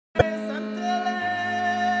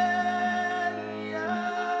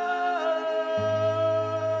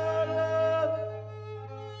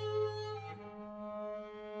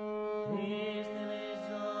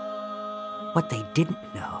What they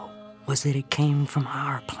didn't know was that it came from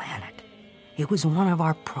our planet. It was one of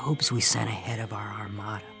our probes we sent ahead of our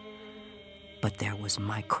armada. But there was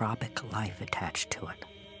microbic life attached to it.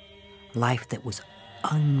 Life that was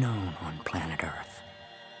unknown on planet Earth.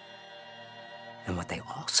 And what they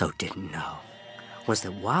also didn't know was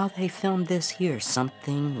that while they filmed this here,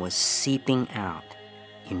 something was seeping out,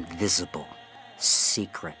 invisible,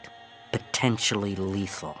 secret, potentially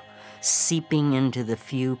lethal, seeping into the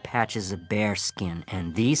few patches of bare skin,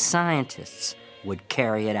 and these scientists would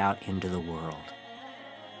carry it out into the world.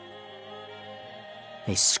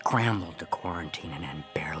 They scrambled to quarantine and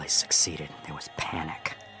barely succeeded. There was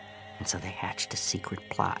panic, and so they hatched a secret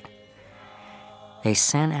plot. They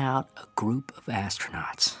sent out a group of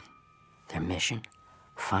astronauts. Their mission?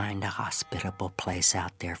 Find a hospitable place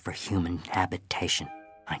out there for human habitation.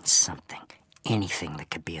 Find something, anything that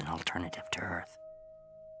could be an alternative to Earth.